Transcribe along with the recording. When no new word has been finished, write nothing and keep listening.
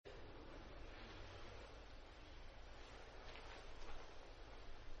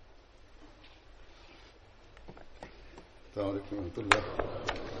السلام عليكم ورحمة الله.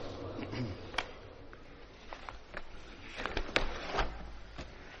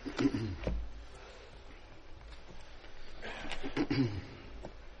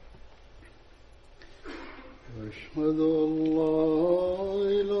 أشهد أن لا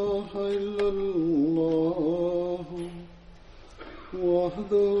إله إلا الله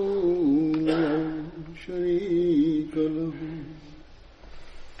وحده لا شريك له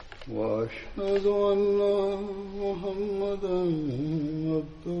وأشهد أن محمدا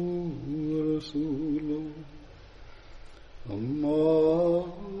عبده ورسوله أما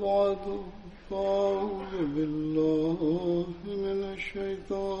بعد فأعوذ بالله من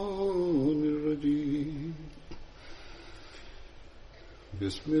الشيطان الرجيم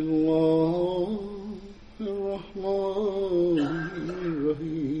بسم الله الرحمن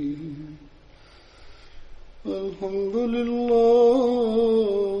الرحيم الحمد لله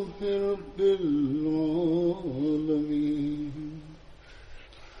رب العالمين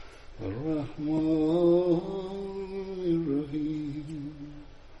الرحمن الرحيم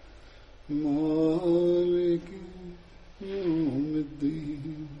مالك يوم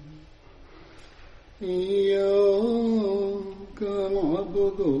الدين إياك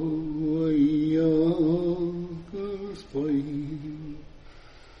نعبد وإياك نستعين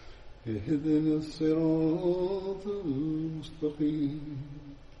اهدنا الصراط المستقيم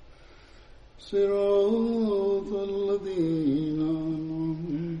صراط الذين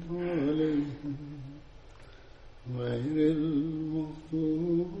أنعمت عليهم غير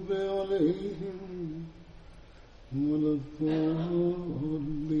المغضوب عليهم ولا الضالين.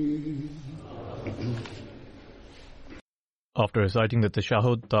 After reciting the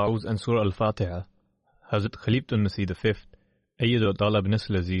Tashahhud, Ta'awuz and Surah Al-Fatiha, Hazrat Khalifa-tul-Masih V, Ayyadu Ta'ala bin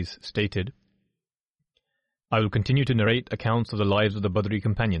Aziz stated, I will continue to narrate accounts of the lives of the Badri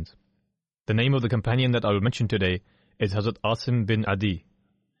companions. The name of the companion that I will mention today is Hazrat Asim bin Adi.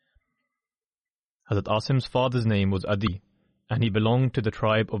 Hazrat Asim's father's name was Adi, and he belonged to the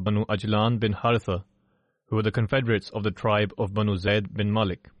tribe of Banu Ajlan bin Haritha, who were the confederates of the tribe of Banu Zayd bin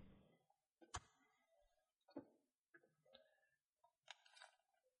Malik.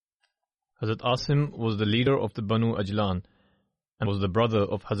 Hazrat Asim was the leader of the Banu Ajlan and was the brother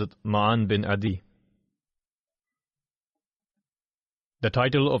of Hazrat Ma'an bin Adi. The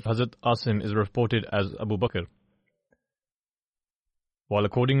title of Hazrat Asim is reported as Abu Bakr, while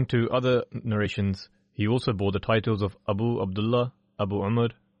according to other narrations, he also bore the titles of Abu Abdullah, Abu Umar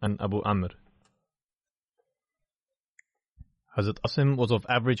and Abu Amr. Hazrat Asim was of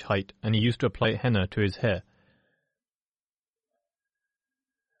average height and he used to apply henna to his hair.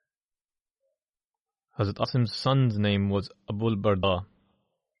 Hazrat Asim's son's name was Abul Barda.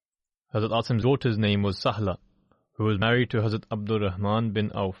 Hazrat Asim's daughter's name was Sahla, who was married to Hazrat Abdul Rahman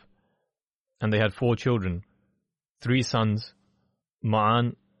bin Auf, and they had 4 children, 3 sons,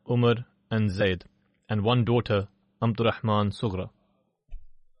 Ma'an, Umar and Zayd, and 1 daughter, Abdul Rahman Sughra.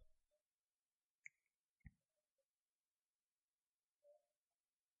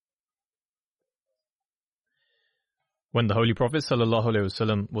 When the Holy Prophet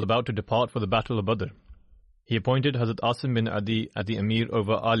ﷺ was about to depart for the Battle of Badr, he appointed Hazrat Asim bin Adi as the Emir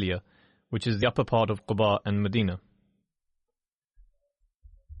over Aliyah, which is the upper part of Quba and Medina.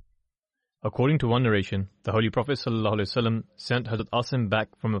 According to one narration, the Holy Prophet ﷺ sent Hazrat Asim back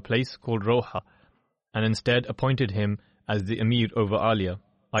from a place called Roha and instead appointed him as the Emir over Aliyah,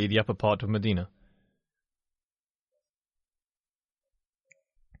 i.e. the upper part of Medina.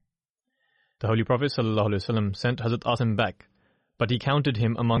 The Holy Prophet ﷺ sent Hazrat Asim back, but he counted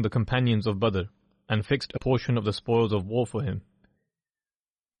him among the companions of Badr and fixed a portion of the spoils of war for him.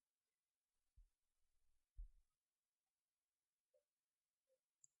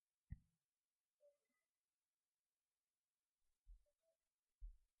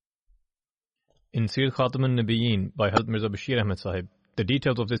 In Sir Khatam al-Nabiyyin by Hazrat Mirza Bashir Ahmad Sahib, the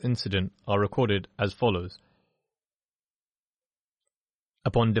details of this incident are recorded as follows.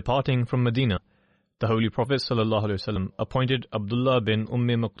 Upon departing from Medina, the Holy Prophet ﷺ appointed Abdullah bin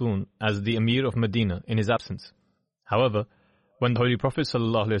Maktoum as the Emir of Medina in his absence. However, when the Holy Prophet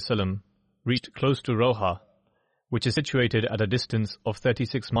ﷺ reached close to Roha, which is situated at a distance of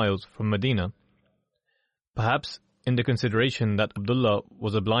 36 miles from Medina, perhaps in the consideration that Abdullah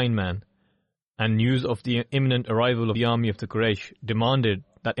was a blind man, and news of the imminent arrival of the army of the Quraysh demanded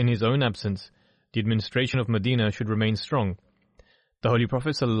that in his own absence, the administration of Medina should remain strong, the Holy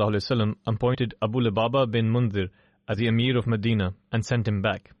Prophet ﷺ appointed Abu Lubaba bin Mundhir as the Emir of Medina and sent him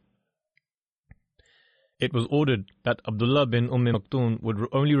back. It was ordered that Abdullah bin Maktoum would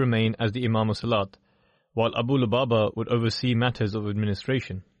only remain as the Imam of Salat, while Abu Lubaba would oversee matters of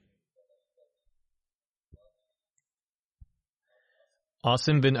administration.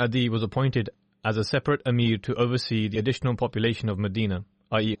 Asim bin Adi was appointed as a separate Amir to oversee the additional population of Medina,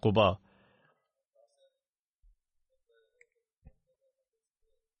 i.e. Quba.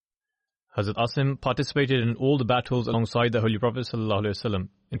 Hazrat Asim participated in all the battles alongside the Holy Prophet ﷺ,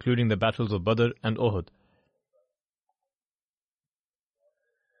 including the battles of Badr and Uhud.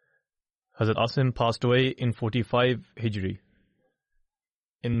 Hazrat Asim passed away in 45 Hijri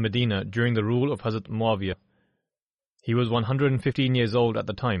in Medina during the rule of Hazrat Muawiyah. He was 115 years old at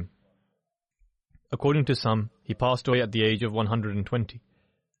the time. According to some, he passed away at the age of 120.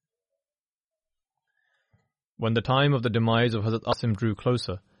 When the time of the demise of Hazrat Asim drew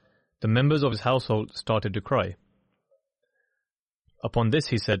closer, the members of his household started to cry. Upon this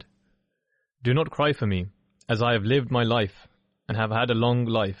he said, "Do not cry for me, as I have lived my life and have had a long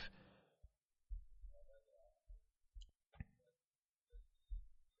life."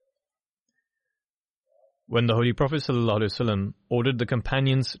 When the Holy Prophet ﷺ ordered the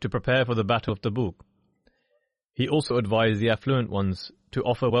companions to prepare for the battle of Tabuk, he also advised the affluent ones to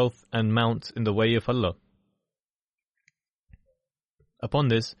offer wealth and mounts in the way of Allah. Upon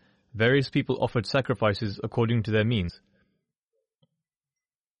this, various people offered sacrifices according to their means.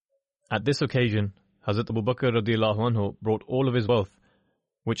 At this occasion, Hazrat Abu Bakr radiallahu anhu brought all of his wealth,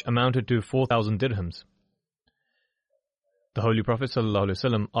 which amounted to 4,000 dirhams. The Holy Prophet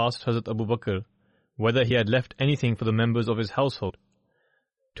ﷺ asked Hazrat Abu Bakr whether he had left anything for the members of his household,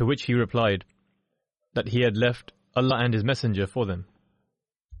 to which he replied that he had left Allah and His Messenger for them.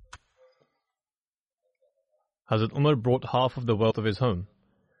 Hazrat Umar brought half of the wealth of his home.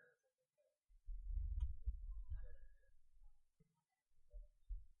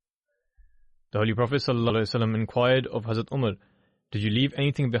 The Holy Prophet ﷺ inquired of Hazrat Umar, "Did you leave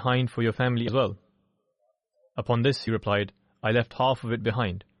anything behind for your family as well?" Upon this he replied, "I left half of it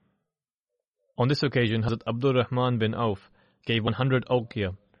behind." On this occasion, Hazrat Abdul Rahman bin Auf gave 100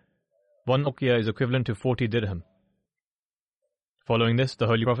 uqiyah. 1 uqiyah is equivalent to 40 dirham. Following this, the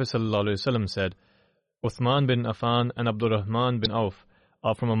Holy Prophet ﷺ said, "Uthman bin Affan and Abdul Rahman bin Auf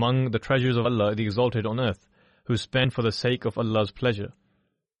are from among the treasures of Allah the Exalted on earth, who spend for the sake of Allah's pleasure."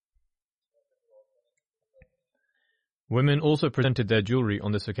 Women also presented their jewelry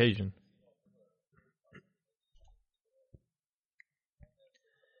on this occasion.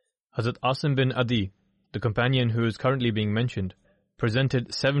 Hazrat Asim bin Adi, the companion who is currently being mentioned,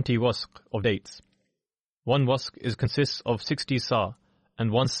 presented 70 wasq of dates. 1 wasq consists of 60 sa,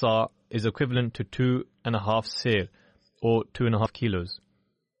 and 1 sa is equivalent to 2.5 seer, or 2.5 kilos.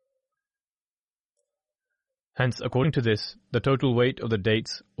 Hence, according to this, the total weight of the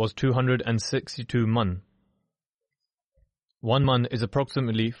dates was 262 man. 1 man is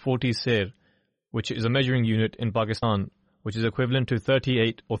approximately 40 seer, which is a measuring unit in Pakistan, which is equivalent to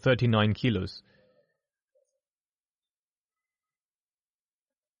 38 or 39 kilos.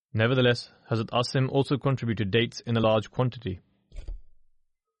 Nevertheless, Hazrat Asim also contributed dates in a large quantity.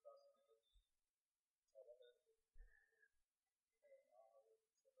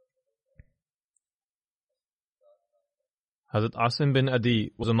 Hazrat Asim bin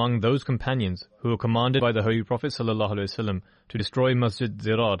Adi was among those companions who were commanded by the Holy Prophet ﷺ to destroy Masjid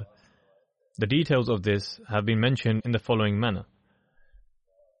Zirar. The details of this have been mentioned in the following manner.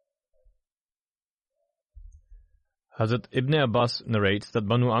 Hazrat Ibn Abbas narrates that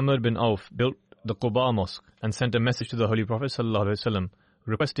Banu Amr bin Auf built the Quba mosque and sent a message to the Holy Prophet ﷺ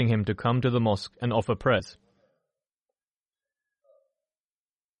requesting him to come to the mosque and offer prayers.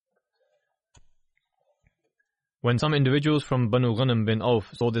 When some individuals from Banu Ghanam bin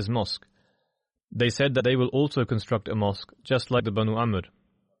Auf saw this mosque, they said that they will also construct a mosque just like the Banu Amr.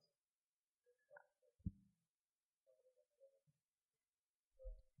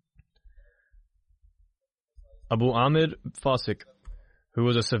 Abu Amir Fasik, who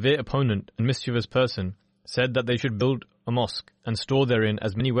was a severe opponent and mischievous person, said that they should build a mosque and store therein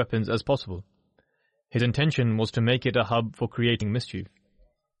as many weapons as possible. His intention was to make it a hub for creating mischief.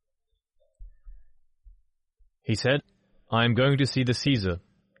 He said, "I am going to see the Caesar,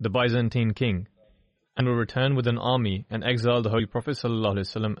 the Byzantine king, and will return with an army and exile the Holy Prophet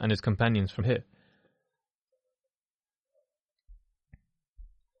ﷺ and his companions from here."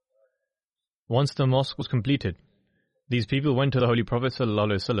 Once the mosque was completed, these people went to the Holy Prophet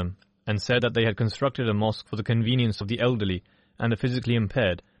ﷺ and said that they had constructed a mosque for the convenience of the elderly and the physically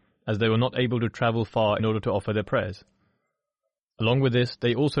impaired, as they were not able to travel far in order to offer their prayers. Along with this,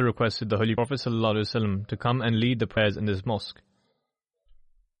 they also requested the Holy Prophet ﷺ to come and lead the prayers in this mosque.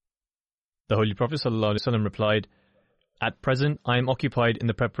 The Holy Prophet ﷺ replied, "At present, I am occupied in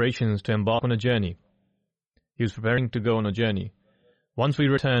the preparations to embark on a journey." He was preparing to go on a journey. "Once we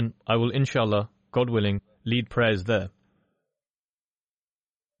return, I will, inshallah, God willing, lead prayers there."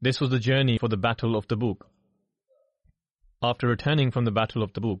 This was the journey for the Battle of Tabuk. After returning from the Battle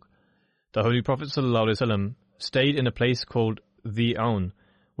of Tabuk, the Holy Prophet ﷺ stayed in a place called the Aun,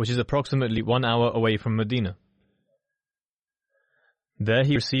 which is approximately 1 hour away from Medina. There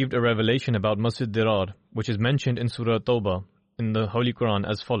he received a revelation about Masjid Dirar, which is mentioned in Surah Tawbah in the Holy Quran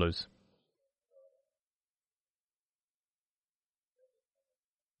as follows.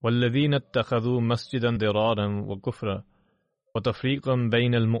 وَالَّذِينَ اتَّخَذُوا مَسْجِدًا ضِرَارًا وَكُفْرًا وَتَفْرِيقًا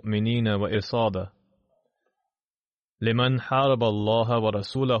بَيْنَ الْمُؤْمِنِينَ وَإِرْصَادًا لِمَنْ حَارَبَ اللَّهَ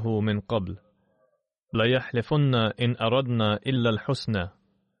وَرَسُولَهُ مِنْ قَبْلِ لَيَحْلِفُنَّ إِنْ أَرَدْنَا إِلَّا الْحُسْنَى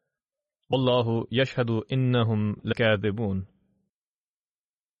وَاللَّهُ يَشْهَدُ إِنَّهُمْ لَكَاذِبُونَ.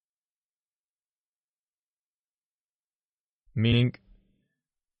 Meaning,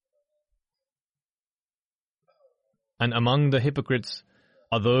 and among the hypocrites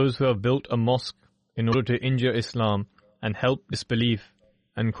are those who have built a mosque in order to injure Islam and help disbelief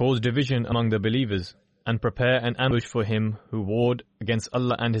and cause division among the believers and prepare an ambush for him who warred against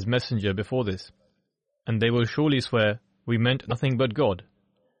Allah and His Messenger before this. And they will surely swear, we meant nothing but God.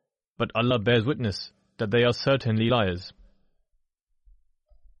 But Allah bears witness that they are certainly liars.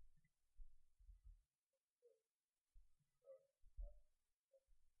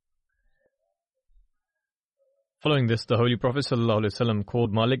 Following this, the Holy Prophet ﷺ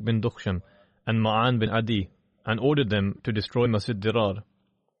called Malik bin Dukhsham and Ma'an bin Adi and ordered them to destroy Masjid Dirar.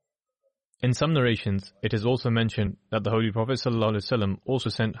 In some narrations, it is also mentioned that the Holy Prophet ﷺ also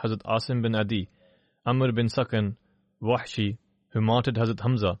sent Hazrat Asim bin Adi, Amr bin Sakan, Wahshi, who martyred Hazrat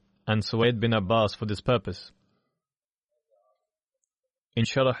Hamza, and Suwaid bin Abbas for this purpose. In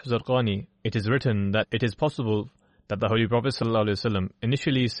Sharh Zarqani, it is written that it is possible that the Holy Prophet ﷺ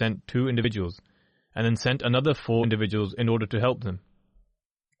initially sent 2 individuals and then sent another 4 individuals in order to help them.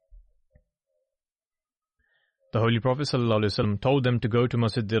 The Holy Prophet ﷺ told them to go to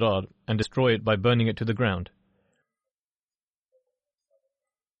Masjid Dirar and destroy it by burning it to the ground.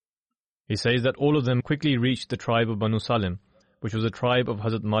 He says that all of them quickly reached the tribe of Banu Salim, which was a tribe of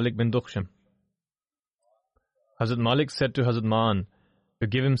Hazrat Malik bin Dukhsham. Hazrat Malik said to Hazrat Ma'an to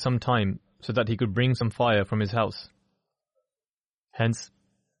give him some time so that he could bring some fire from his house. Hence,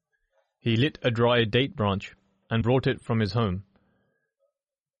 he lit a dry date branch and brought it from his home.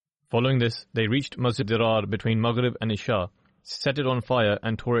 Following this, they reached Masjid Dirar between Maghrib and Isha, set it on fire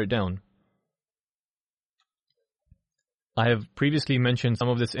and tore it down. I have previously mentioned some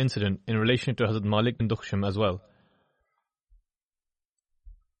of this incident in relation to Hazrat Malik bin Dukhsham as well.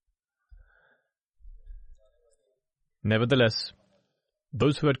 Nevertheless,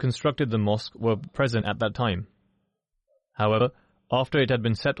 those who had constructed the mosque were present at that time. However, after it had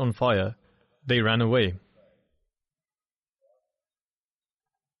been set on fire, they ran away.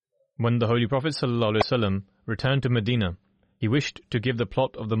 When the Holy Prophet ﷺ returned to Medina, he wished to give the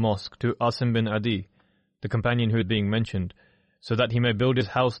plot of the mosque to Asim bin Adi, the companion who is being mentioned, so that he may build his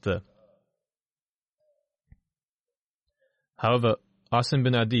house there. However, Asim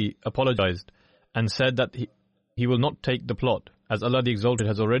bin Adi apologized and said that he will not take the plot, as Allah the Exalted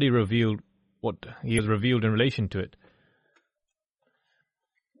has already revealed what He has revealed in relation to it.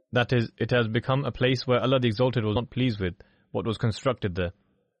 That is, it has become a place where Allah the Exalted was not pleased with what was constructed there.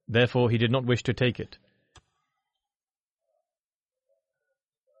 Therefore, he did not wish to take it.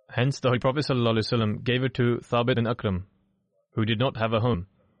 Hence, the Holy Prophet ﷺ gave it to Thabit bin Akram, who did not have a home.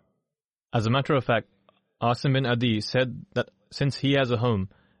 As a matter of fact, Asim bin Adi said that since he has a home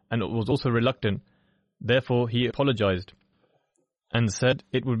and was also reluctant, therefore he apologized and said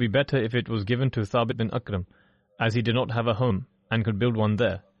it would be better if it was given to Thabit bin Akram, as he did not have a home and could build one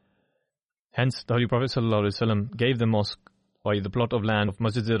there. Hence, the Holy Prophet ﷺ gave the mosque, or the plot of land of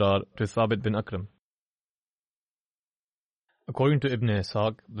Masjid Dirar, to Thabit bin Akram. According to Ibn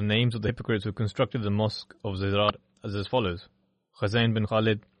Ishaq, the names of the hypocrites who constructed the mosque of Dirar are as follows: Khazain bin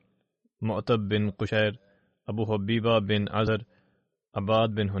Khalid, Mu'tab bin Qushayr, Abu Habiba bin Azhar,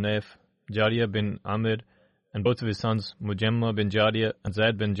 Abad bin Hunayf, Jariya bin Amir, and both of his sons, Mujamma bin Jariya and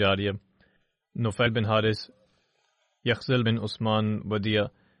Zaid bin Jariya, Nufail bin Haris, Yakhzil bin Usman Wadiya.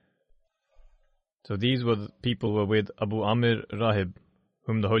 So these were the people who were with Abu Amir Rahib,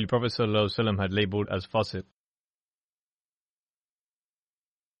 whom the Holy Prophet ﷺ had labelled as Fasiq.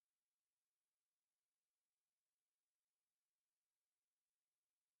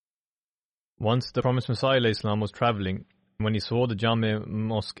 Once the promised Messiah ﷺ was travelling, when he saw the Jami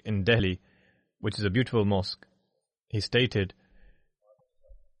Mosque in Delhi, which is a beautiful mosque, he stated,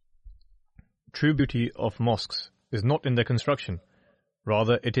 "True beauty of mosques is not in their construction.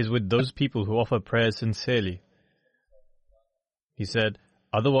 Rather, it is with those people who offer prayers sincerely." He said,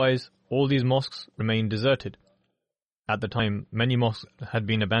 "Otherwise, all these mosques remain deserted. at the time many mosques had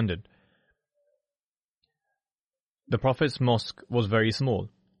been abandoned. The Prophet's mosque was very small.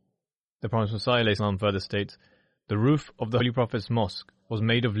 The Prophet ﷺ further states, the roof of the Holy Prophet's mosque was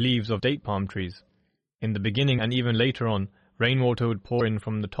made of leaves of date palm trees. In the beginning and even later on, rainwater would pour in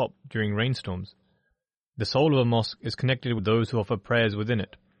from the top during rainstorms. The soul of a mosque is connected with those who offer prayers within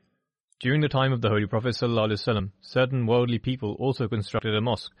it. During the time of the Holy Prophet ﷺ, certain worldly people also constructed a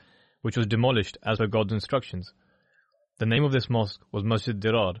mosque, which was demolished as per God's instructions. The name of this mosque was Masjid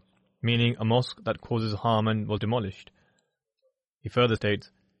Dirar, meaning a mosque that causes harm, and was demolished. He further states,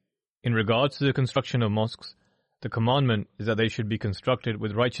 in regards to the construction of mosques, the commandment is that they should be constructed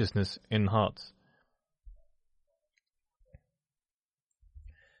with righteousness in hearts.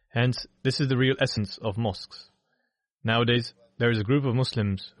 Hence, this is the real essence of mosques. Nowadays, there is a group of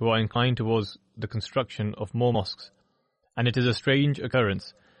Muslims who are inclined towards the construction of more mosques, and it is a strange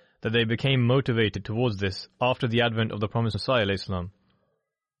occurrence that they became motivated towards this after the advent of the promised Messiah ﷺ.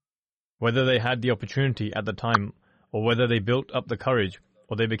 Whether they had the opportunity at the time, or whether they built up the courage,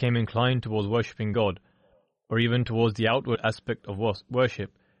 or they became inclined towards worshipping God, or even towards the outward aspect of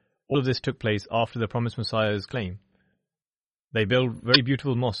worship, all of this took place after the promised Messiah's claim. They build very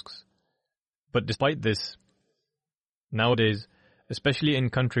beautiful mosques. But despite this, nowadays, especially in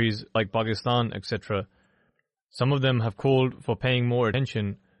countries like Pakistan, etc., some of them have called for paying more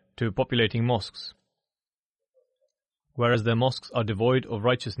attention to populating mosques, whereas their mosques are devoid of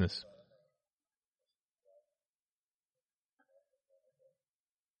righteousness.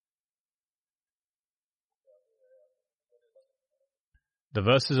 The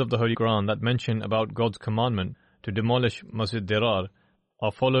verses of the Holy Quran that mention about God's commandment to demolish Masjid Dirar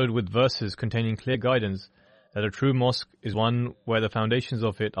are followed with verses containing clear guidance that a true mosque is one where the foundations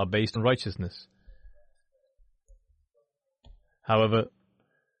of it are based on righteousness. However,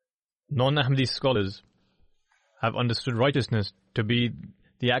 non-Ahmadi scholars have understood righteousness to be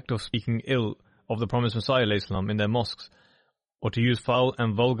the act of speaking ill of the promised Messiah ﷺ in their mosques, or to use foul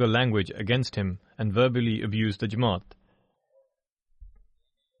and vulgar language against him and verbally abuse the Jamaat.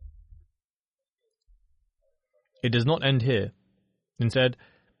 It does not end here. Instead,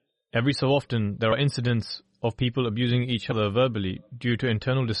 every so often there are incidents of people abusing each other verbally due to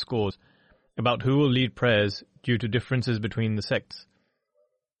internal discourse about who will lead prayers due to differences between the sects.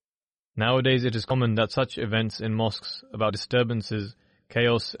 Nowadays it is common that such events in mosques about disturbances,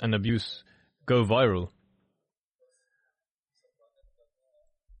 chaos and abuse go viral.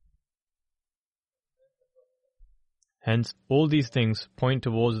 Hence, all these things point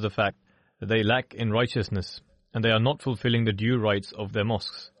towards the fact that they lack in righteousness, and they are not fulfilling the due rights of their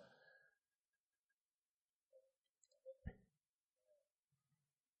mosques.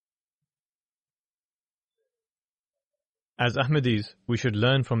 As Ahmadis, we should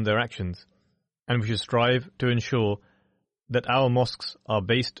learn from their actions, and we should strive to ensure that our mosques are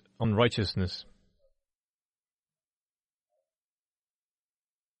based on righteousness.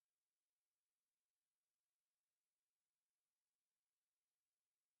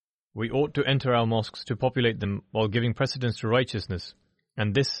 We ought to enter our mosques to populate them while giving precedence to righteousness,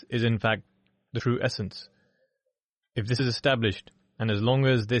 and this is in fact the true essence. If this is established, and as long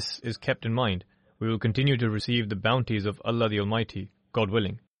as this is kept in mind, we will continue to receive the bounties of Allah the Almighty, God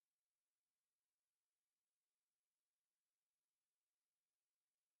willing.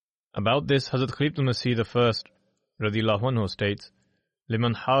 About this, Hazrat Khalifa-tul-Masih I radiyallahu anhu states,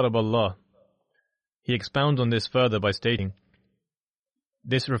 "Liman harab Allah." He expounds on this further by stating,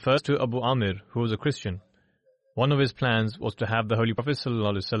 this refers to Abu Amir, who was a Christian. One of his plans was to have the Holy Prophet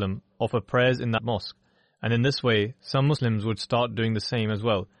ﷺ offer prayers in that mosque, and in this way some Muslims would start doing the same as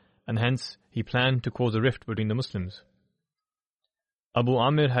well, and hence he planned to cause a rift between the Muslims. Abu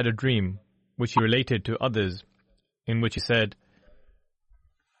Amir had a dream, which he related to others, in which he said,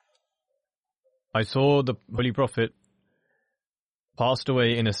 I saw the Holy Prophet passed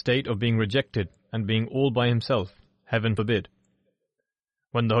away in a state of being rejected and being all by himself, heaven forbid.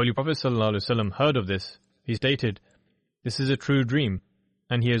 When the Holy Prophet ﷺ heard of this, he stated, this is a true dream,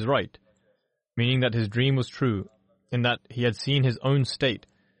 and he is right, meaning that his dream was true, in that he had seen his own state,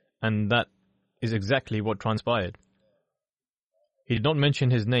 and that is exactly what transpired. He did not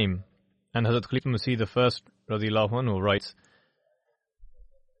mention his name, and Hazrat Khalifa-tul-Masih I radiyallahu anhu writes,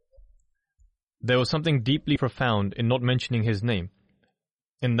 there was something deeply profound in not mentioning his name,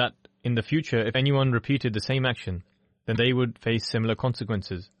 in that in the future if anyone repeated the same action, then they would face similar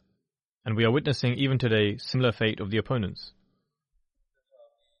consequences. And we are witnessing even today similar fate of the opponents.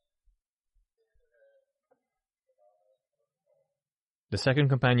 The second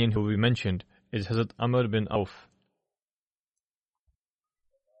companion who will be mentioned is Hazrat Amr bin Auf.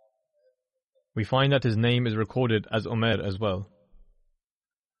 we find that his name is recorded as Umair as well.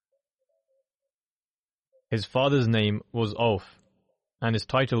 His father's name was Auf, and his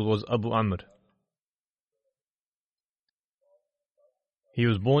title was Abu Amr. He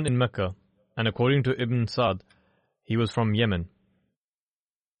was born in Mecca, and according to Ibn Sa'd, he was from Yemen.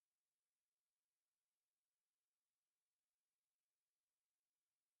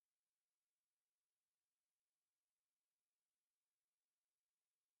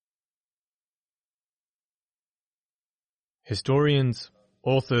 Historians,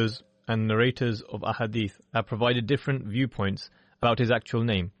 authors, and narrators of ahadith have provided different viewpoints about his actual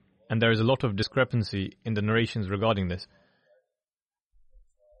name, and there is a lot of discrepancy in the narrations regarding this.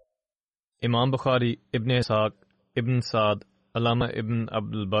 Imam Bukhari, Ibn Ishaq, Ibn Sa'd, Allama Ibn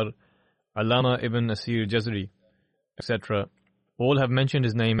Abdul Barr, Allama Ibn Asir Jazri, etc. all have mentioned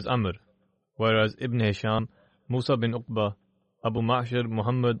his name as Amr, whereas Ibn Hisham, Musa bin Uqba, Abu Ma'shar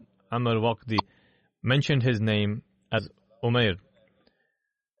Muhammad Amr Waqdi mentioned his name as Umair.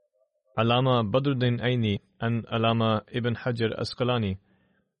 Allama Badruddin Aini and Allama Ibn Hajar Asqalani,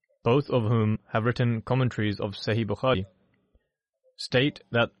 both of whom have written commentaries of Sahih Bukhari, state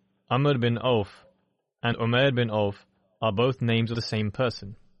that Amr bin Auf and Umair bin Auf are both names of the same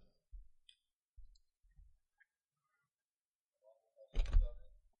person.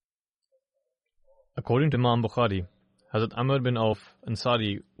 According to Imam Bukhari, Hazrat Amr bin Auf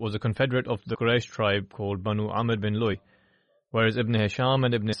Ansari was a confederate of the Quraysh tribe called Banu Amr bin Luy, whereas Ibn Hisham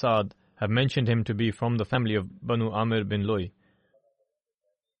and Ibn Sa'd have mentioned him to be from the family of Banu Amr bin Luy.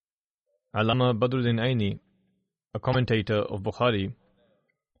 Allama Badruddin Aini, a commentator of Bukhari,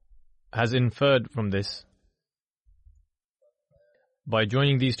 has inferred from this by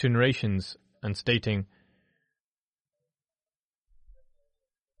joining these two narrations and stating,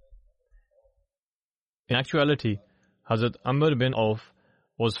 in actuality, Hazrat Amr bin Auf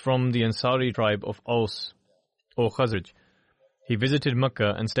was from the Ansari tribe of Aus or Khazraj. He visited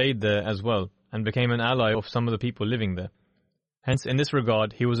Mecca and stayed there as well and became an ally of some of the people living there. Hence, in this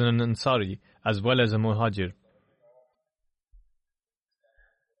regard, he was an Ansari as well as a Muhajir.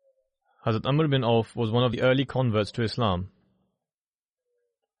 Hazrat Amr bin Auf was one of the early converts to Islam.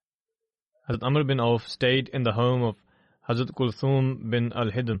 Hazrat Amr bin Auf stayed in the home of Hazrat Kulthum bin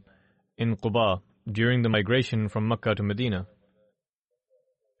al-Hidm in Quba during the migration from Mecca to Medina.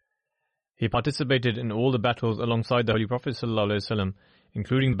 He participated in all the battles alongside the Holy Prophet ﷺ,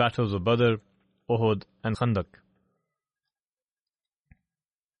 including the battles of Badr, Uhud, and Khandaq.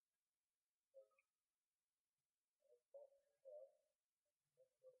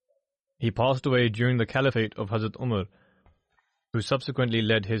 He passed away during the caliphate of Hazrat Umar, who subsequently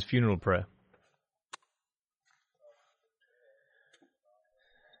led his funeral prayer.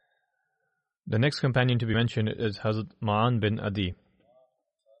 The next companion to be mentioned is Hazrat Ma'an bin Adi.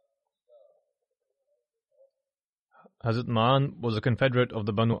 Hazrat Ma'an was a confederate of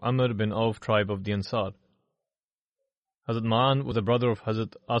the Banu Amr bin Auf tribe of the Ansar. Hazrat Ma'an was a brother of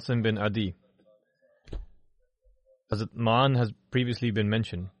Hazrat Asim bin Adi. Hazrat Ma'an has previously been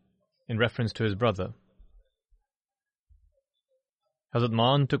mentioned in reference to his brother. Hazrat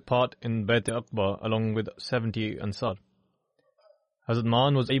Ma'an took part in Bayt-e-Aqba along with 70 Ansar. Hazrat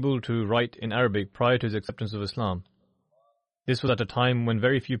Ma'an was able to write in Arabic prior to his acceptance of Islam. This was at a time when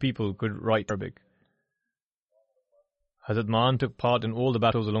very few people could write Arabic. Hazrat Ma'an took part in all the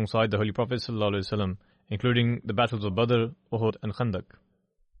battles alongside the Holy Prophet ﷺ, including the battles of Badr, Uhud, and Khandaq.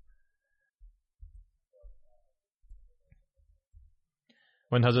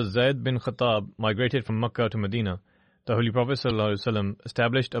 When Hazrat Zayd bin Khattab migrated from Mecca to Medina, the Holy Prophet ﷺ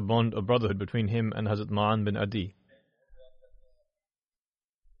established a bond of brotherhood between him and Hazrat Ma'an bin Adi.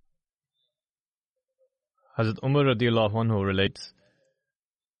 Hazrat Umar radiallahu anhu relates,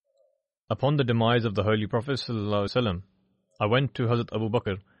 upon the demise of the Holy Prophet ﷺ, I went to Hazrat Abu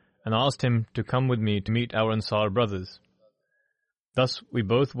Bakr and asked him to come with me to meet our Ansar brothers. Thus we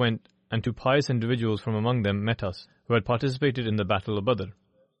both went, and two pious individuals from among them met us, who had participated in the Battle of Badr.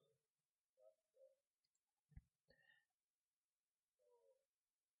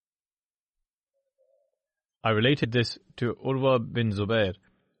 I related this to Urwa bin Zubair,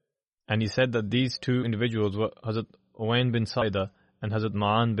 and he said that these two individuals were Hazrat Uwayn bin Sa'idah and Hazrat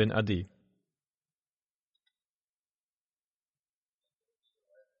Ma'an bin Adi.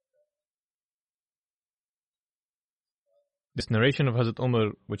 This narration of Hazrat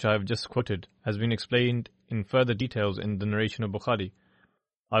Umar, which I have just quoted, has been explained in further details in the narration of Bukhari.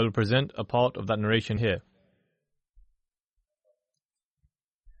 I will present a part of that narration here.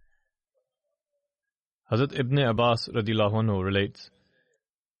 Hazrat Ibn Abbas radiallahu anhu relates,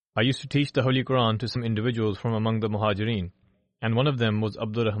 I used to teach the Holy Quran to some individuals from among the Muhajirin, and one of them was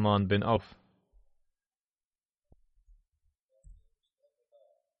Abdul Rahman bin Auf.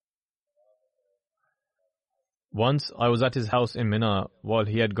 Once I was at his house in Mina while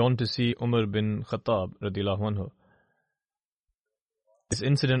he had gone to see Umar bin Khattab radiyallahu anhu. This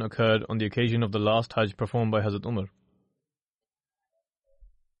incident occurred on the occasion of the last Hajj performed by Hazrat Umar.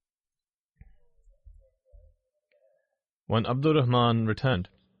 When Abdur Rahman returned,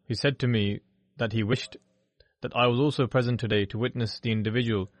 he said to me that he wished that I was also present today to witness the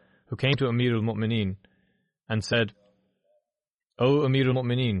individual who came to Amir al-Mu'mineen and said, "O Amir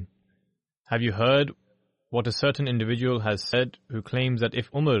al-Mu'mineen, have you heard what a certain individual has said who claims that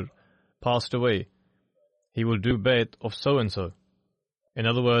if Umar passed away, he will do bayt of so-and-so?" In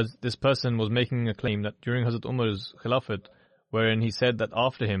other words, this person was making a claim that during Hazrat Umar's Khilafat, wherein he said that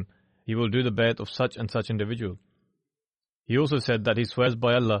after him, he will do the bayt of such and such individual. He also said that he swears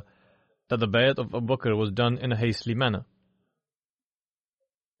by Allah that the bayat of Abu Bakr was done in a hastily manner.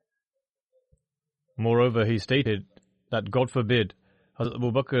 Moreover, he stated that God forbid Hazrat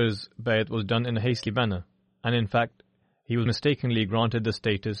Abu Bakr's bayat was done in a hastily manner, and in fact, he was mistakenly granted the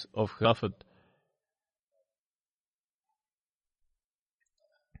status of Khilafat.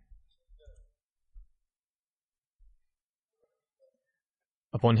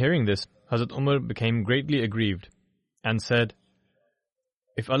 Upon hearing this, Hazrat Umar became greatly aggrieved and said,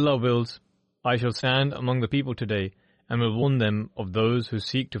 "If Allah wills, I shall stand among the people today and will warn them of those who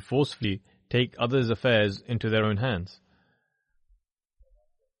seek to forcefully take others' affairs into their own hands."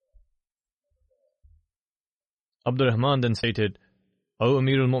 Abdur Rahman then stated, "O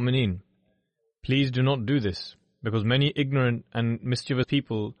Amir al-Mu'mineen, please do not do this, because many ignorant and mischievous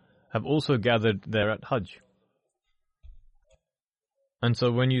people have also gathered there at Hajj. And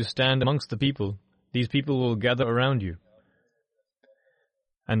so when you stand amongst the people, these people will gather around you.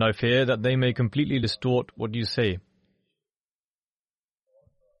 And I fear that they may completely distort what you say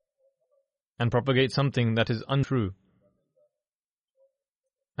and propagate something that is untrue.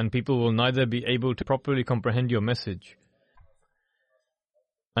 And people will neither be able to properly comprehend your message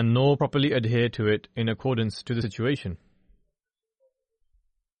and nor properly adhere to it in accordance to the situation."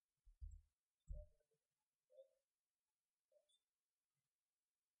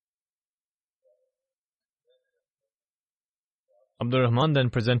 Abdur Rahman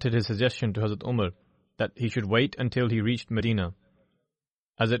then presented his suggestion to Hazrat Umar that he should wait until he reached Medina,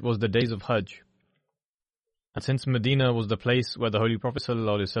 as it was the days of Hajj. And since Medina was the place where the Holy Prophet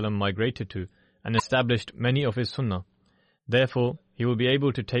ﷺ migrated to and established many of his sunnah, therefore he will be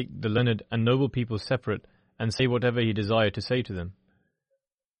able to take the learned and noble people separate and say whatever he desired to say to them.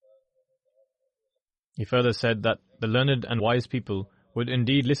 He further said that the learned and wise people would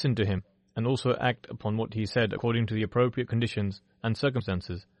indeed listen to him and also act upon what he said according to the appropriate conditions and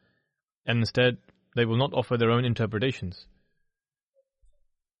circumstances, and instead they will not offer their own interpretations.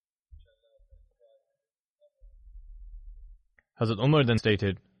 Hazrat Umar then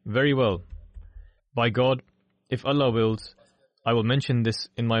stated, "Very well. By God, if Allah wills, I will mention this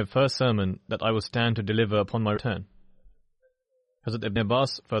in my first sermon that I will stand to deliver upon my return." Hazrat Ibn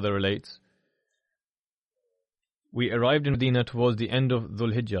Abbas further relates, "We arrived in Medina towards the end of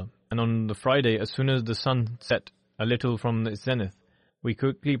Dhul Hijjah, and on the Friday, as soon as the sun set a little from the zenith, we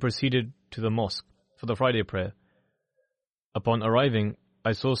quickly proceeded to the mosque for the Friday prayer. Upon arriving,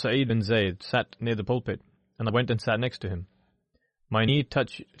 I saw Sa'id bin Zayd sat near the pulpit, and I went and sat next to him. My knee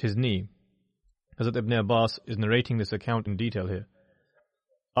touched his knee." Hazrat Ibn Abbas is narrating this account in detail here.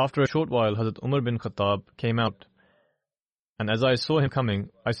 After a short while, Hazrat Umar bin Khattab came out, and as I saw him coming,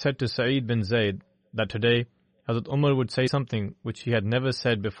 I said to Sa'id bin Zayd that today Hazrat Umar would say something which he had never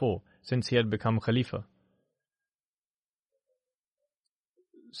said before since he had become Khalifa.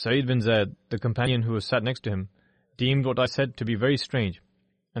 Sa'id bin Zayd, the companion who was sat next to him, deemed what I said to be very strange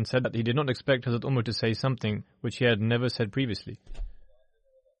and said that he did not expect Hazrat Umar to say something which he had never said previously.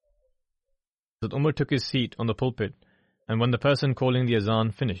 Hazrat Umar took his seat on the pulpit, and when the person calling the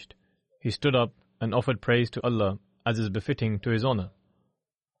azan finished, he stood up and offered praise to Allah as is befitting to his honor.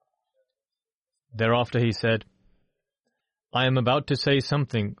 Thereafter he said, "I am about to say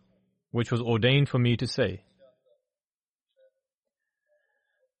something which was ordained for me to say.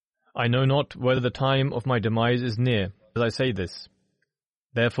 I know not whether the time of my demise is near as I say this.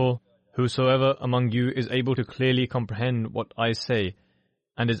 Therefore, whosoever among you is able to clearly comprehend what I say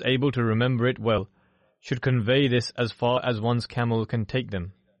and is able to remember it well, should convey this as far as one's camel can take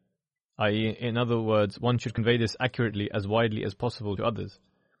them." i.e., in other words, one should convey this accurately as widely as possible to others.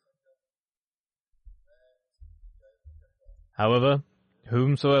 However,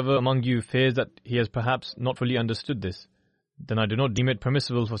 whomsoever among you fears that he has perhaps not fully understood this, then I do not deem it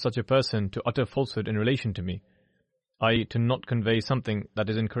permissible for such a person to utter falsehood in relation to me, i.e., to not convey something that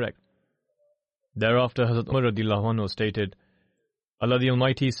is incorrect. Thereafter Hazrat Umar radiyallahu anhu stated, Allah the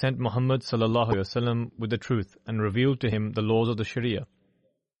Almighty sent Muhammad sallallahu alaihi wasallam with the truth and revealed to him the laws of the Sharia.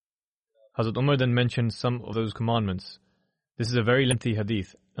 Hazrat Umar then mentioned some of those commandments. This is a very lengthy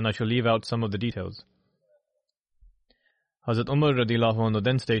hadith, and I shall leave out some of the details. Hazrat Umar radiyallahu anhu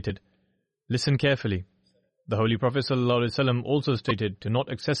then stated, "Listen carefully. The Holy Prophet sallallahu alaihi wasallam also stated to not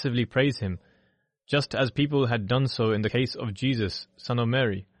excessively praise him, just as people had done so in the case of Jesus, son of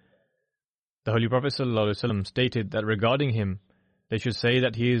Mary. The Holy Prophet ﷺ stated that regarding him, they should say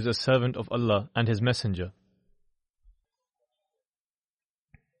that he is a servant of Allah and his messenger."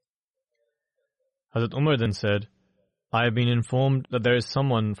 Hazrat Umar then said, "I have been informed that there is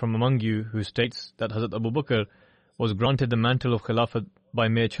someone from among you who states that Hazrat Abu Bakr was granted the mantle of Khilafat by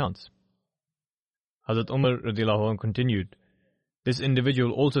mere chance." Hazrat Umar radiyallahu anhu continued, "This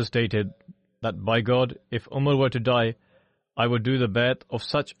individual also stated that by God, if Umar were to die, I would do the bay'at of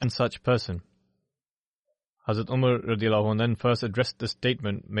such and such person." Hazrat Umar radiyallahu anhu then first addressed the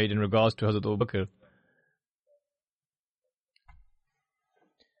statement made in regards to Hazrat Abu Bakr.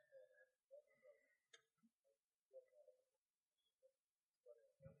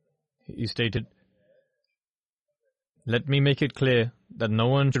 He stated, "Let me make it clear that no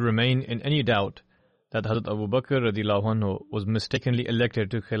one should remain in any doubt that Hazrat Abu Bakr radiyallahu anhu was mistakenly elected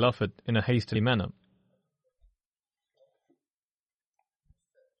to Khilafat in a hastily manner.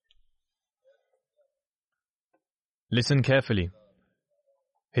 Listen carefully.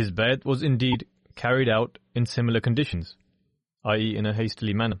 His bay'at was indeed carried out in similar conditions, i.e. in a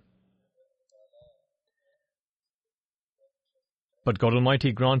hastily manner. But God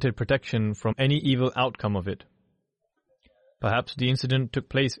Almighty granted protection from any evil outcome of it. Perhaps the incident took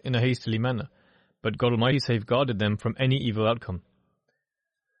place in a hastily manner, but God Almighty safeguarded them from any evil outcome.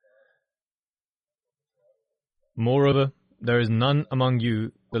 Moreover, there is none among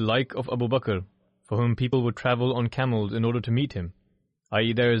you the like of Abu Bakr, for whom people would travel on camels in order to meet him,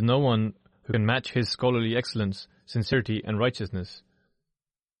 i.e. there is no one who can match his scholarly excellence, sincerity and righteousness."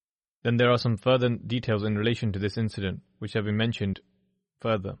 Then there are some further details in relation to this incident, which have been mentioned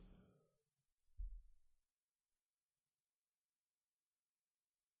further.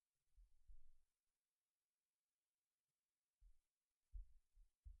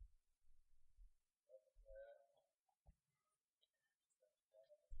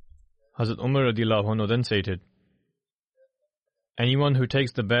 Hazrat Umar radiyallahu anhu then stated, "Anyone who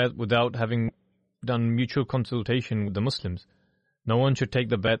takes the bay'at without having done mutual consultation with the Muslims, no one should take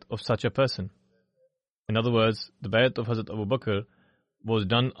the bay'at of such a person." In other words, the bay'at of Hazrat Abu Bakr was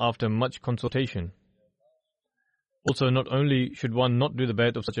done after much consultation. Also, not only should one not do the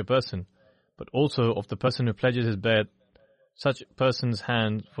bay'at of such a person, but also of the person who pledges his bay'at. Such person's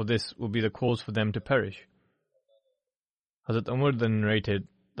hand for this will be the cause for them to perish. Hazrat Umar then narrated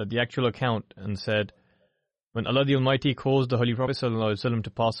that the actual account and said, "When Allah the Almighty caused the Holy Prophet ﷺ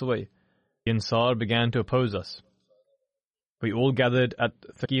to pass away, the Ansar began to oppose us. We all gathered at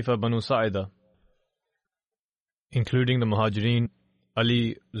Thaqifa Banu Sa'ida, including the Muhajirin,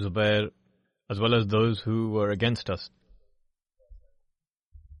 Ali, Zubair, as well as those who were against us.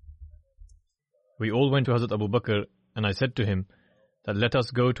 We all went to Hazrat Abu Bakr, and I said to him that let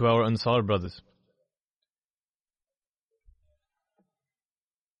us go to our Ansar brothers.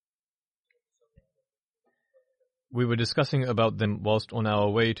 We were discussing about them whilst on our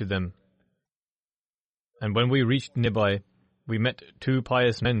way to them, and when we reached nearby, we met two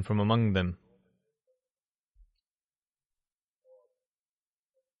pious men from among them.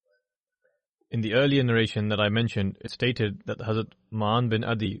 In the earlier narration that I mentioned, it stated that Hazrat Ma'an bin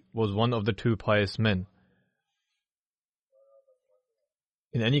Adi was one of the two pious men.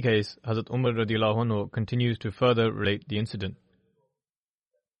 In any case, Hazrat Umar radiyallahu anhu continues to further relate the incident.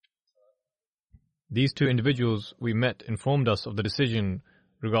 These two individuals we met informed us of the decision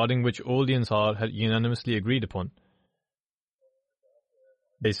regarding which all the Ansar had unanimously agreed upon.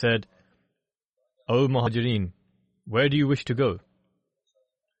 They said, "O Muhajirin, where do you wish to go?"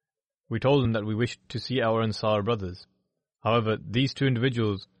 We told them that we wished to see our Ansar brothers. However, these two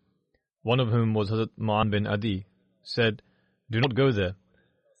individuals, one of whom was Hazrat Ma'an bin Adi, said, "Do not go there.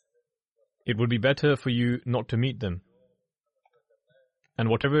 It would be better for you not to meet them. And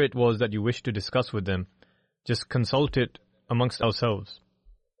whatever it was that you wished to discuss with them, just consult it amongst ourselves."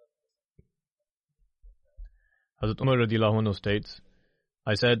 Hazrat Umar radiyallahu anhu states,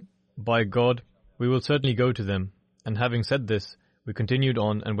 "I said, by God, we will certainly go to them." And having said this, we continued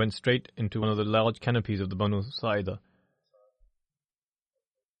on and went straight into one of the large canopies of the Banu Sa'ida.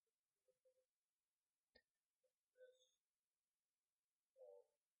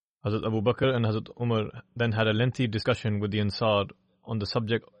 Hazrat Abu Bakr and Hazrat Umar then had a lengthy discussion with the Ansar on the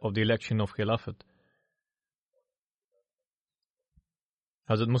subject of the election of Khilafat.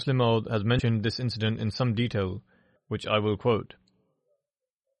 Hazrat Muslim Maud has mentioned this incident in some detail, which I will quote.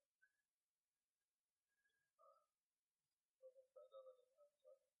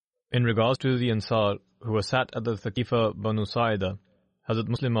 In regards to the Ansar who were sat at the Thaqifa Banu Sa'ida, Hazrat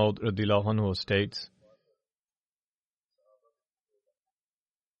Muslim Maud radhiyallahu anhu states,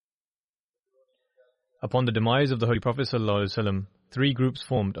 upon the demise of the Holy Prophet ﷺ, 3 groups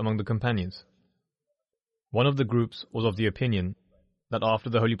formed among the companions. One of the groups was of the opinion that after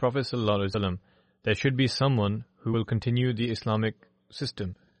the Holy Prophet ﷺ, there should be someone who will continue the Islamic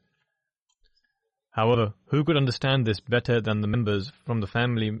system. However, who could understand this better than the members from the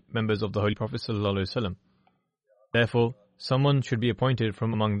family members of the Holy Prophet ﷺ? Therefore, someone should be appointed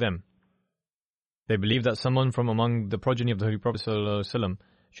from among them. They believe that someone from among the progeny of the Holy Prophet ﷺ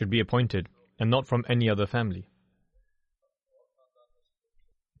should be appointed, and not from any other family.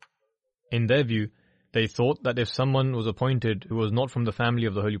 In their view, they thought that if someone was appointed who was not from the family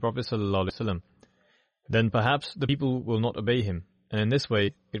of the Holy Prophet ﷺ, then perhaps the people will not obey him, and in this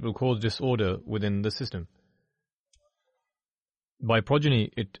way it will cause disorder within the system. By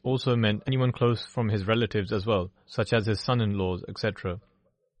progeny, it also meant anyone close from his relatives as well, such as his son-in-laws, etc.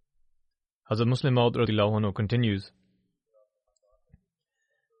 Hazrat Muslim Maud radhiyallahu anhu continues,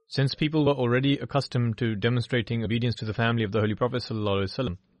 since people were already accustomed to demonstrating obedience to the family of the Holy Prophet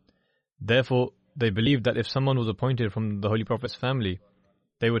ﷺ, therefore they believed that if someone was appointed from the Holy Prophet's family,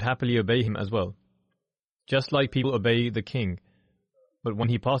 they would happily obey him as well. Just like people obey the king, but when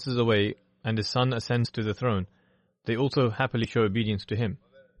he passes away and his son ascends to the throne, they also happily show obedience to him.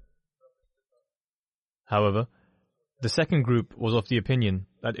 However, the second group was of the opinion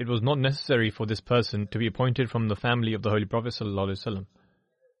that it was not necessary for this person to be appointed from the family of the Holy Prophet ﷺ.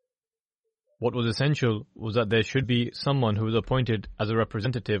 What was essential was that there should be someone who was appointed as a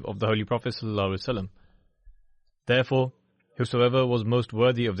representative of the Holy Prophet ﷺ. Therefore, whosoever was most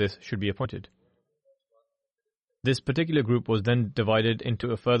worthy of this should be appointed. This particular group was then divided into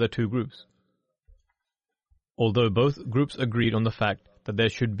a further 2 groups. Although both groups agreed on the fact that there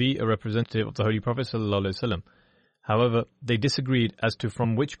should be a representative of the Holy Prophet ﷺ, however, they disagreed as to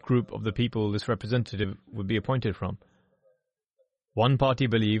from which group of the people this representative would be appointed from. One party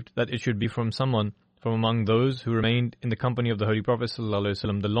believed that it should be from someone from among those who remained in the company of the Holy Prophet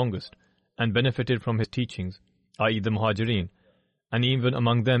ﷺ the longest and benefited from his teachings, i.e. the Muhajirin, and even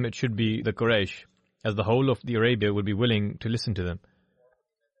among them it should be the Quraysh, as the whole of the Arabia would be willing to listen to them.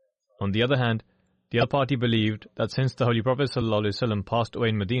 On the other hand, the other party believed that since the Holy Prophet ﷺ passed away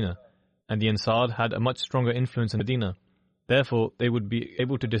in Medina, and the Ansar had a much stronger influence in Medina, therefore they would be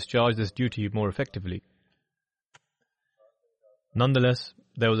able to discharge this duty more effectively. Nonetheless,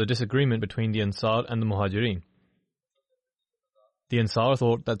 there was a disagreement between the Ansar and the Muhajirin. The Ansar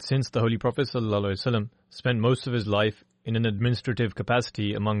thought that since the Holy Prophet ﷺ spent most of his life in an administrative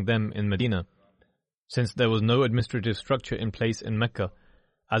capacity among them in Medina, since there was no administrative structure in place in Mecca,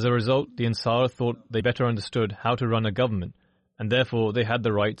 as a result, the Ansar thought they better understood how to run a government, and therefore they had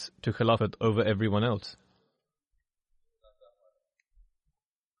the rights to Khilafat over everyone else.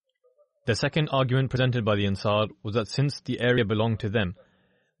 The second argument presented by the Ansar was that since the area belonged to them,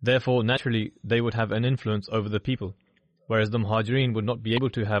 therefore naturally they would have an influence over the people, whereas the Muhajirin would not be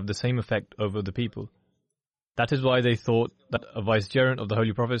able to have the same effect over the people. That is why they thought that a vicegerent of the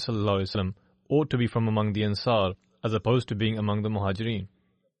Holy Prophet ﷺ ought to be from among the Ansar as opposed to being among the Muhajirin.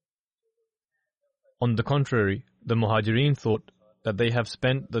 On the contrary, the Muhajirin thought that they have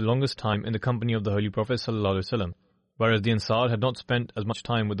spent the longest time in the company of the Holy Prophet ﷺ, whereas the Ansar had not spent as much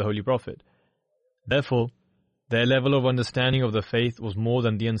time with the Holy Prophet. Therefore, their level of understanding of the faith was more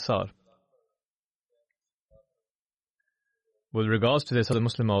than the Ansar. With regards to this, Hazrat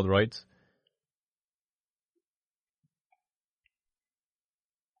Muslim Maud writes,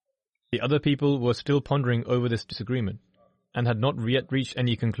 the other people were still pondering over this disagreement and had not yet reached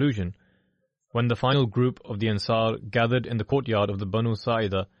any conclusion when the final group of the Ansar gathered in the courtyard of the Banu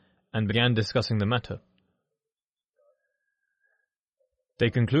Sa'ida and began discussing the matter. They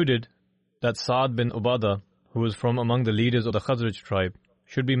concluded that Sa'd bin Ubadah, who was from among the leaders of the Khazraj tribe,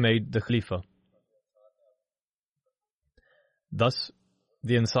 should be made the Khalifa. Thus,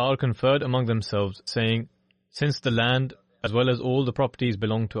 the Ansar conferred among themselves, saying, since the land as well as all the properties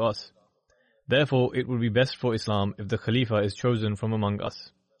belong to us, therefore it would be best for Islam if the Khalifa is chosen from among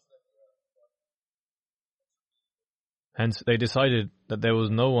us. Hence, they decided that there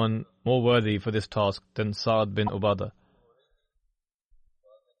was no one more worthy for this task than Sa'd bin Ubadah.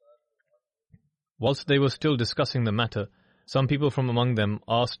 Whilst they were still discussing the matter, some people from among them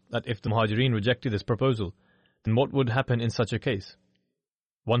asked that if the Muhajirin rejected this proposal, then what would happen in such a case?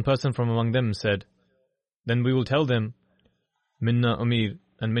 One person from among them said, then we will tell them Minna Amir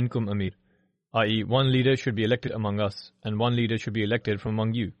and Minkum Amir, i.e., one leader should be elected among us and one leader should be elected from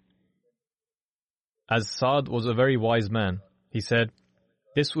among you. As Saad was a very wise man, he said,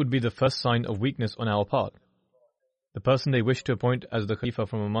 this would be the first sign of weakness on our part. The person they wished to appoint as the Khalifa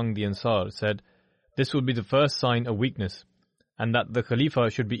from among the Ansar said, this would be the first sign of weakness, and that the Khalifa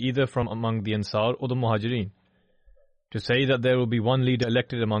should be either from among the Ansar or the Muhajirin. To say that there will be one leader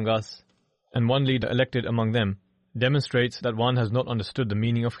elected among us and one leader elected among them demonstrates that one has not understood the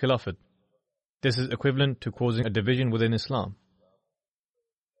meaning of Khilafat. This is equivalent to causing a division within Islam.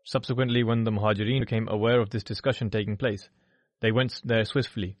 Subsequently, when the Muhajirin became aware of this discussion taking place, they went there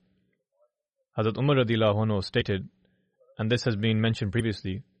swiftly. Hazrat Umar radiallahu anhu stated, and this has been mentioned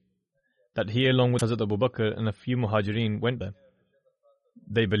previously, that he along with Hazrat Abu Bakr and a few Muhajirin went there.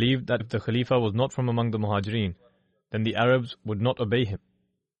 They believed that if the Khalifa was not from among the Muhajirin, then the Arabs would not obey him.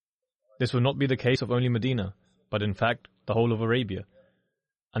 This would not be the case of only Medina, but in fact the whole of Arabia.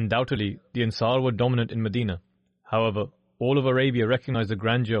 Undoubtedly, the Ansar were dominant in Medina. However, all of Arabia recognized the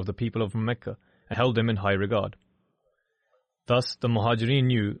grandeur of the people of Mecca and held them in high regard. Thus, the Muhajirin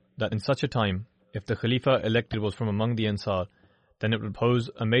knew that in such a time, if the Khalifa elected was from among the Ansar, then it would pose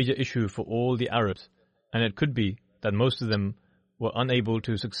a major issue for all the Arabs, and it could be that most of them were unable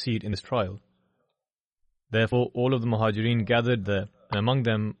to succeed in this trial. Therefore, all of the Muhajirin gathered there, and among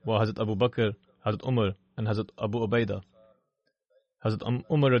them were Hazrat Abu Bakr, Hazrat Umar, and Hazrat Abu Ubaidah. Hazrat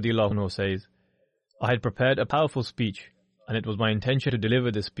Umar radiallahu anhu says, I had prepared a powerful speech, and it was my intention to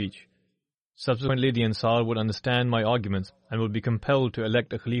deliver this speech. Subsequently, the Ansar would understand my arguments and would be compelled to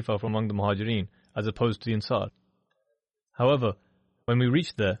elect a Khalifa from among the Muhajirin as opposed to the Ansar. However, when we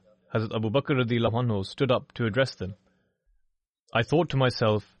reached there, Hazrat Abu Bakr radiallahu anhu stood up to address them. I thought to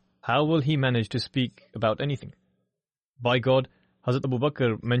myself, how will he manage to speak about anything? By God, Hazrat Abu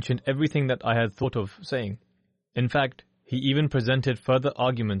Bakr mentioned everything that I had thought of saying. In fact, he even presented further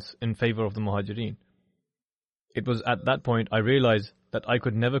arguments in favor of the Muhajirin. It was at that point I realized that I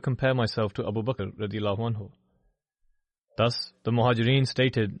could never compare myself to Abu Bakr radiallahu anhu. Thus, the Muhajirin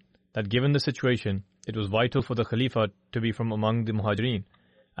stated that given the situation, it was vital for the Khalifa to be from among the Muhajirin,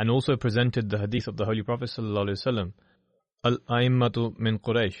 and also presented the hadith of the Holy Prophet sallallahu alaihi wasallam, Al-A'immatu min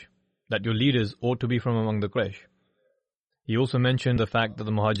Quraysh, that your leaders ought to be from among the Quraysh. He also mentioned the fact that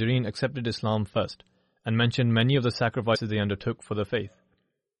the Muhajirin accepted Islam first, and mentioned many of the sacrifices they undertook for the faith.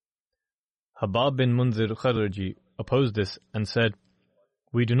 Habab bin Munzir Kharji opposed this and said,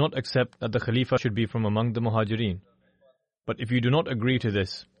 we do not accept that the Khalifa should be from among the Muhajirin. But if you do not agree to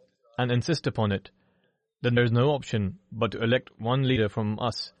this, and insist upon it, then there is no option but to elect one leader from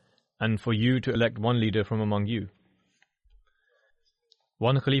us, and for you to elect one leader from among you.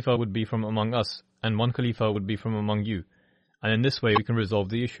 One Khalifa would be from among us, and one Khalifa would be from among you, and in this way we can resolve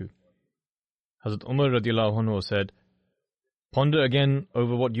the issue. Hazrat Umar radiallahu anhu said, ponder again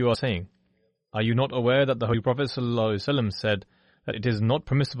over what you are saying. Are you not aware that the Holy Prophet sallallahu alaihi wasallam said that it is not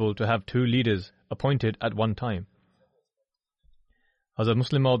permissible to have two leaders appointed at one time? Hazrat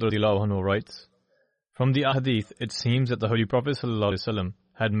Muslim Maud radiallahu anhu writes, from the ahadith, it seems that the Holy Prophet sallallahu alaihi wasallam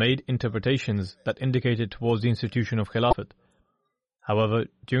had made interpretations that indicated towards the institution of Khilafat. However,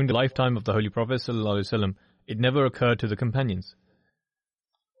 during the lifetime of the Holy Prophet sallallahu alaihi wasallam, it never occurred to the companions.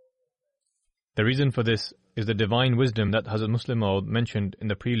 The reason for this is the divine wisdom that Hazrat Muslim Maud mentioned in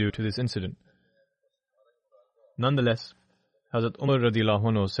the prelude to this incident. Nonetheless, Hazrat Umar radiallahu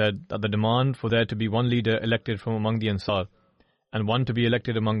anhu said that the demand for there to be one leader elected from among the Ansar and one to be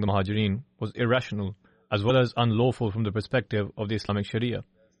elected among the Muhajirin was irrational as well as unlawful from the perspective of the Islamic Sharia.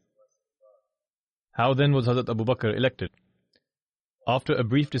 How then was Hazrat Abu Bakr elected? After a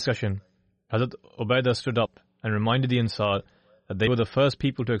brief discussion, Hazrat Ubaidah stood up and reminded the Ansar that they were the first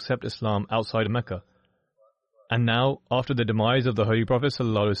people to accept Islam outside of Mecca. And now, after the demise of the Holy Prophet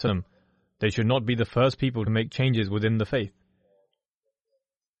ﷺ, they should not be the first people to make changes within the faith.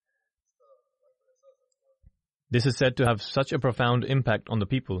 This is said to have such a profound impact on the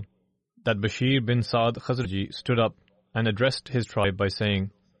people that Bashir bin Saad Khazraji stood up and addressed his tribe by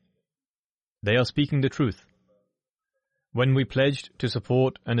saying, they are speaking the truth. When we pledged to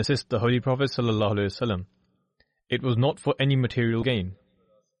support and assist the Holy Prophet ﷺ, it was not for any material gain.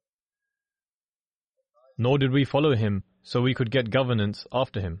 Nor did we follow him so we could get governance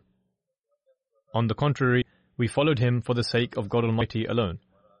after him. On the contrary, we followed him for the sake of God Almighty alone.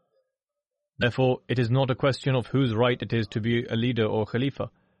 Therefore, it is not a question of whose right it is to be a leader or Khalifa.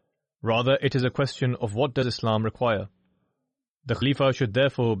 Rather, it is a question of what does Islam require. The Khalifa should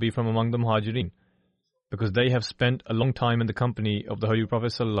therefore be from among the Muhajirin, because they have spent a long time in the company of the Holy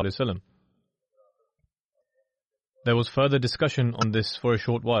Prophet ﷺ. There was further discussion on this for a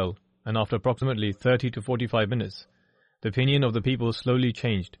short while, and after approximately 30 to 45 minutes, the opinion of the people slowly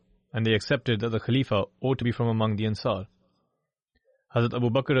changed, and they accepted that the Khalifa ought to be from among the Ansar. Hazrat Abu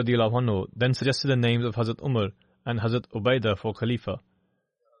Bakr radiallahu anhu then suggested the names of Hazrat Umar and Hazrat Ubaidah for Khalifa.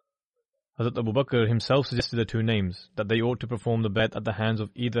 Hazrat Abu Bakr himself suggested the two names, that they ought to perform the bay'at at the hands of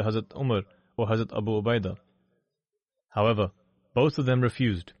either Hazrat Umar or Hazrat Abu Ubaidah. However, both of them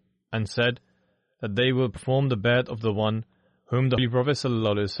refused and said that they will perform the bay'at of the one whom the Holy Prophet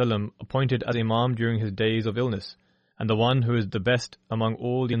ﷺ appointed as Imam during his days of illness, and the one who is the best among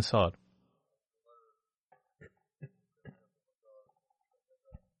all the Ansar.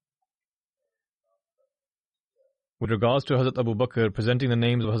 With regards to Hazrat Abu Bakr presenting the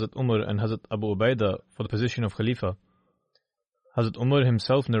names of Hazrat Umar and Hazrat Abu Ubaidah for the position of Khalifa, Hazrat Umar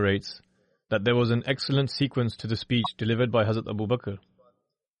himself narrates that there was an excellent sequence to the speech delivered by Hazrat Abu Bakr.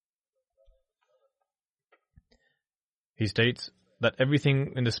 He states that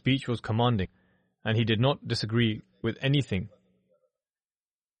everything in the speech was commanding, and he did not disagree with anything,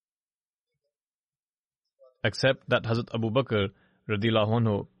 except that Hazrat Abu Bakr radiallahu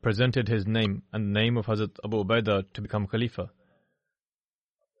anhu presented his name and the name of Hazrat Abu Ubaidah to become Khalifa.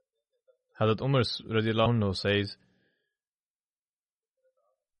 Hazrat Umar radiallahu anhu says,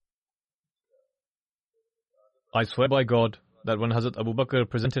 I swear by God that when Hazrat Abu Bakr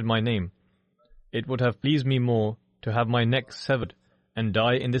presented my name, it would have pleased me more to have my neck severed and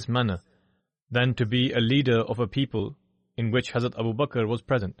die in this manner than to be a leader of a people in which Hazrat Abu Bakr was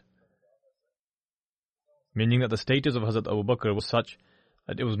present. Meaning that the status of Hazrat Abu Bakr was such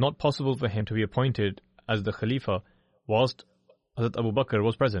that it was not possible for him to be appointed as the Khalifa whilst Hazrat Abu Bakr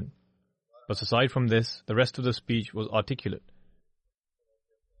was present. But aside from this, the rest of the speech was articulate.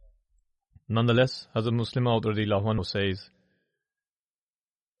 Nonetheless, Hazrat Muslim Maud radiallahu anhu says,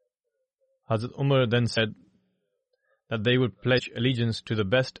 Hazrat Umar then said that they would pledge allegiance to the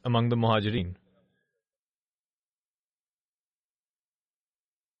best among the Muhajirin.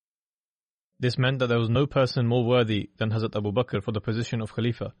 This meant that there was no person more worthy than Hazrat Abu Bakr for the position of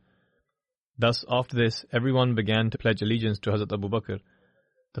Khalifa. Thus, after this, everyone began to pledge allegiance to Hazrat Abu Bakr.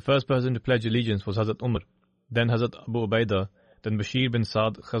 The first person to pledge allegiance was Hazrat Umar, then Hazrat Abu Ubaidah, then Bashir bin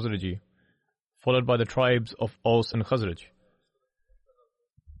Saad Khazraji, followed by the tribes of Aus and Khazraj.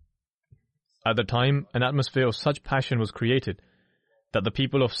 At the time, an atmosphere of such passion was created that the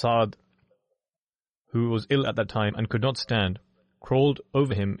people of Saad, who was ill at that time and could not stand, crawled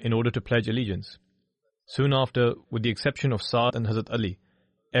over him in order to pledge allegiance. Soon after, with the exception of Saad and Hazrat Ali,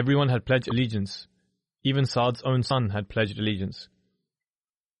 everyone had pledged allegiance. Even Saad's own son had pledged allegiance.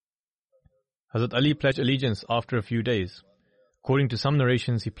 Hazrat Ali pledged allegiance after a few days. According to some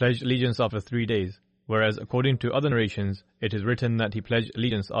narrations, he pledged allegiance after 3 days, whereas according to other narrations, it is written that he pledged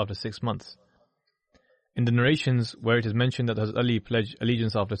allegiance after 6 months. In the narrations where it is mentioned that Hazrat Ali pledged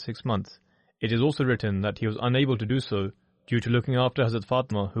allegiance after 6 months, it is also written that he was unable to do so due to looking after Hazrat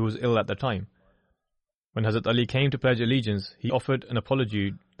Fatima, who was ill at the time. When Hazrat Ali came to pledge allegiance, he offered an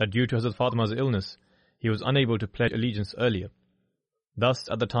apology that due to Hazrat Fatima's illness, he was unable to pledge allegiance earlier. Thus,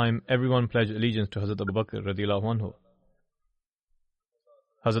 at the time, everyone pledged allegiance to Hazrat Abu Bakr radiallahu anhu.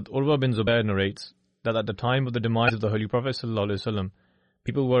 Hazrat Urwa bin Zubair narrates that at the time of the demise of the Holy Prophet ﷺ,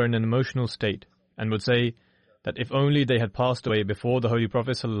 people were in an emotional state and would say that if only they had passed away before the Holy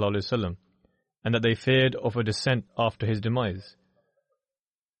Prophet ﷺ, and that they feared of a descent after his demise.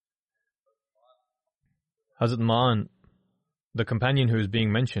 Hazrat Ma'an, the companion who is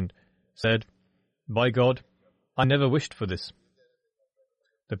being mentioned, said, By God, I never wished for this.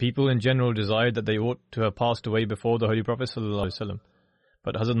 The people in general desired that they ought to have passed away before the Holy Prophet ﷺ,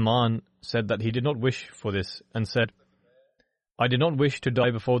 but Hazrat Ma'an said that he did not wish for this and said, I did not wish to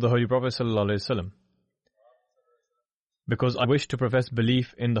die before the Holy Prophet ﷺ, because I wish to profess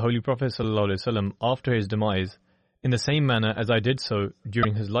belief in the Holy Prophet ﷺ after his demise in the same manner as I did so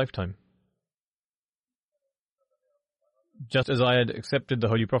during his lifetime. Just as I had accepted the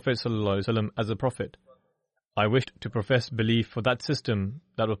Holy Prophet ﷺ as a prophet, I wished to profess belief for that system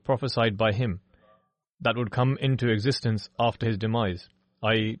that was prophesied by him, that would come into existence after his demise,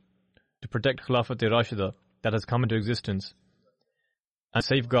 i.e., to protect Khilafat-e-Rashida that has come into existence, and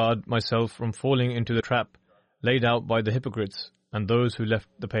safeguard myself from falling into the trap laid out by the hypocrites and those who left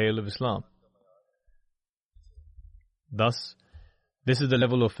the pale of Islam. Thus, this is the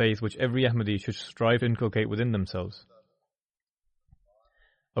level of faith which every Ahmadi should strive to inculcate within themselves.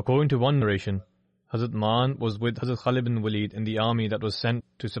 According to one narration, Hazrat Ma'an was with Hazrat Khalid bin Walid in the army that was sent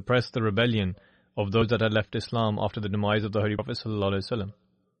to suppress the rebellion of those that had left Islam after the demise of the Holy Prophet ﷺ.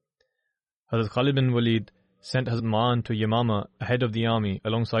 Hazrat Khalid bin Walid sent Hazrat Ma'an to Yamama ahead of the army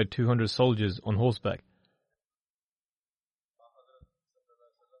alongside 200 soldiers on horseback.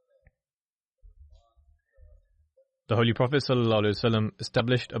 the Holy Prophet ﷺ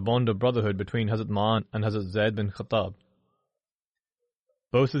established a bond of brotherhood between Hazrat Ma'an and Hazrat Zayd bin Khattab.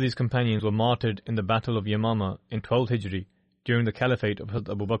 Both of these companions were martyred in the Battle of Yamama in 12th Hijri during the Caliphate of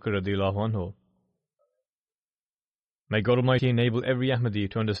Hazrat Abu Bakr radiallahu anhu. May God Almighty enable every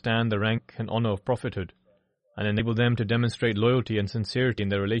Ahmadi to understand the rank and honor of prophethood and enable them to demonstrate loyalty and sincerity in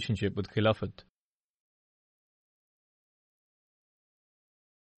their relationship with Khilafat.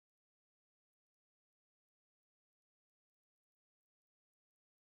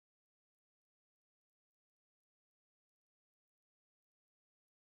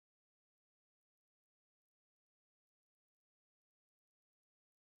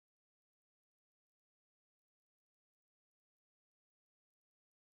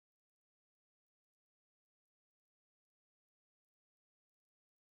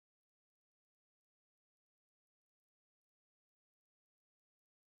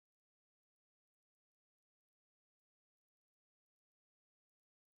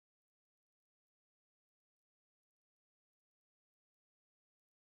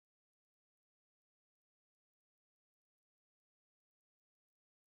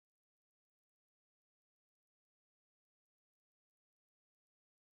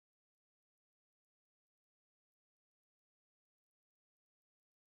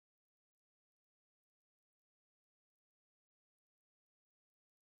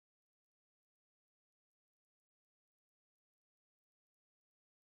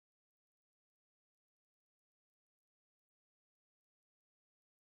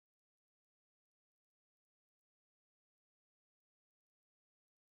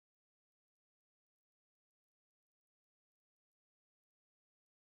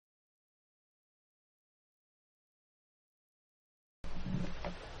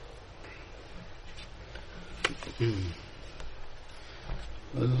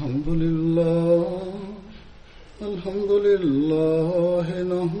 الحمد لله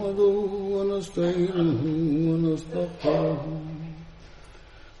نحمده ونستعينه ونستغفره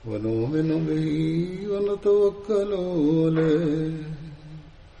ونؤمن به ونتوكل عليه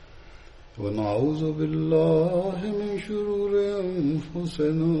ونعوذ بالله من شرور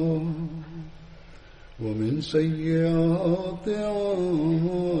أنفسنا ومن سيئات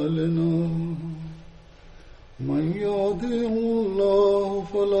أعمالنا من يهده الله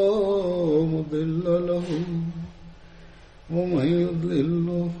فلا مضل له ومن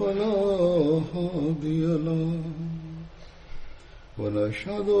يضلل فلا هادي له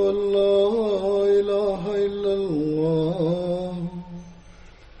ونشهد أن لا إله إلا الله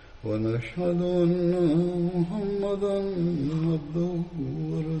ونشهد أن محمدا عبده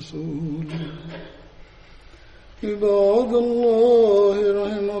ورسوله عباد الله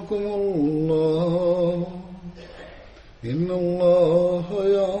رحمكم الله إن الله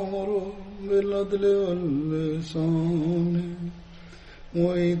يأمر بالعدل والإحسان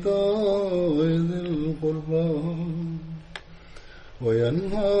وإيتاء ذي القربى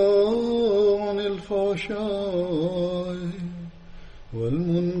وينهى عن الفحشاء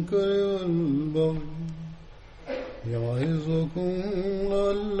والمنكر والبغي يعظكم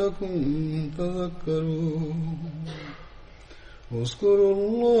لعلكم تذكرون اذكروا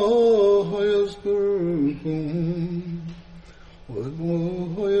الله يذكركم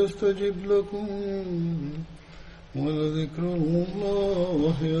وادعوه يستجب لكم ولذكر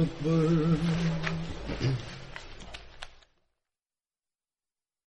الله أكبر